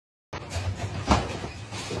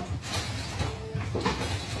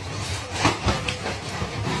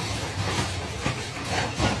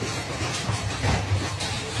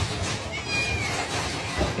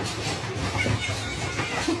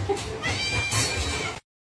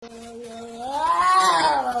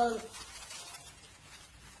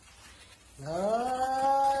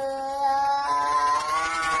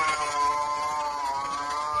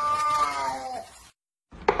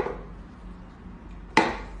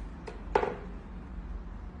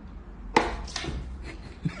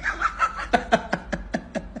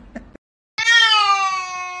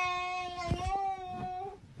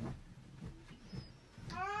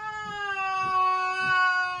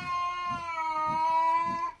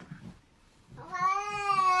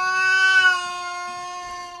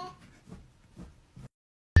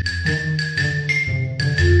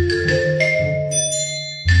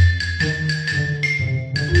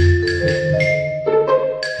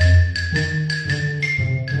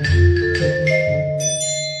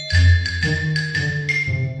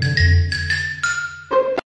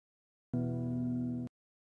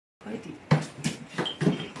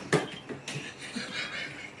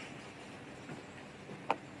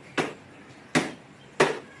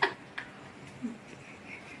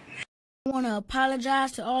want to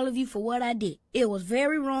apologize to all of you for what I did. It was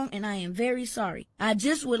very wrong and I am very sorry. I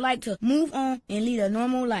just would like to move on and lead a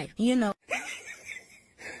normal life, you know.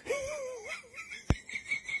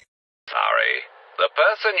 Sorry. The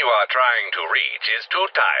person you are trying to reach is too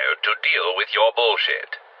tired to deal with your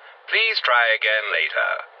bullshit. Please try again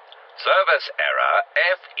later. Service error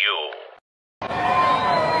FU.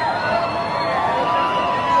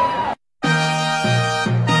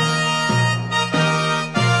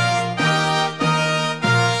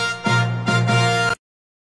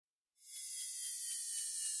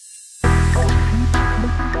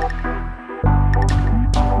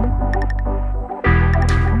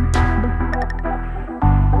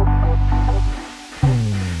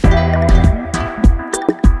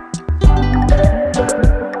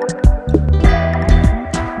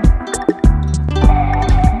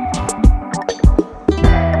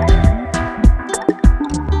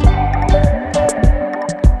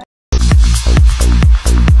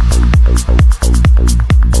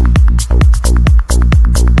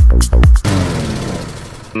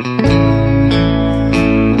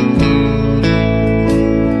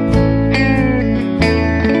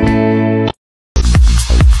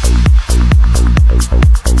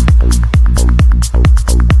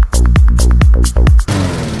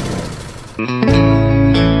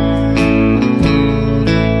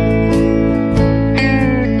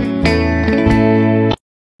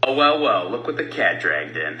 Well, look what the cat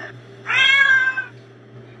dragged in.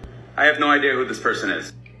 I have no idea who this person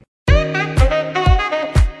is.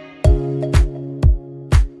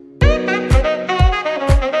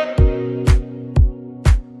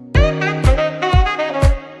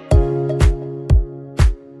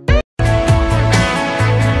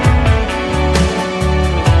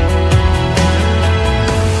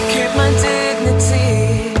 Keep my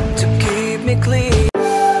dignity to keep me clean.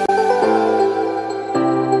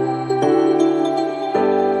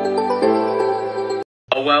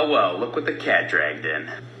 Well, look what the cat dragged in.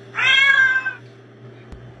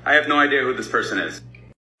 I have no idea who this person is.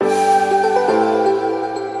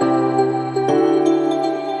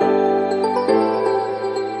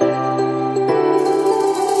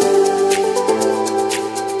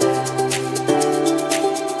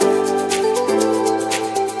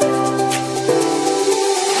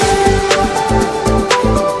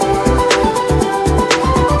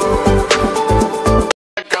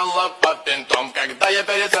 Когда я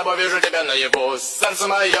перед собой вижу тебя наяву, сердце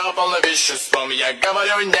мое полно веществом, я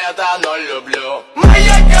говорю нет, оно люблю.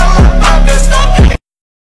 Моя голова без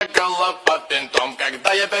голова пинтом,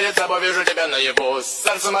 когда я перед собой вижу тебя наяву,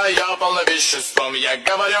 сердце мое полно веществом, я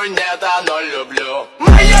говорю нет, оно люблю.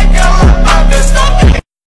 Моя голова без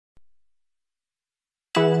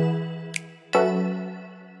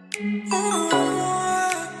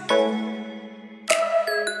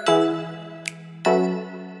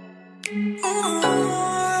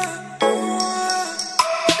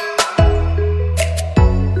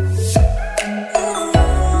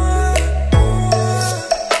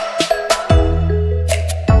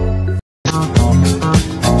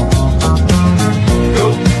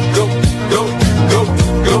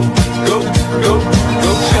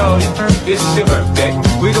It's your birthday.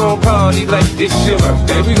 We gon' party like it's your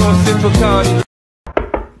birthday. We gon' sip Bacardi.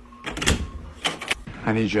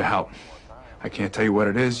 I need your help. I can't tell you what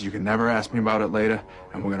it is. You can never ask me about it later,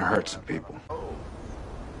 and we're gonna hurt some people.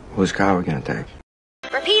 Whose car are we gonna take?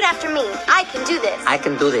 Repeat after me. I can do this. I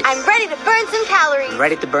can do this. I'm ready to burn some calories. I'm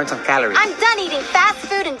ready to burn some calories. I'm done eating fast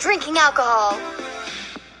food and drinking alcohol.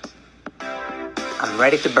 I'm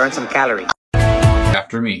ready to burn some calories.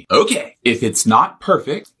 After me. Okay. If it's not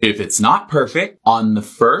perfect, on the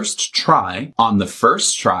first try,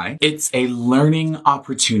 it's a learning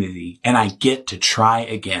opportunity and I get to try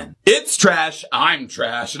again. It's trash, I'm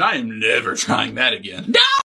trash, and I am never trying that again. No!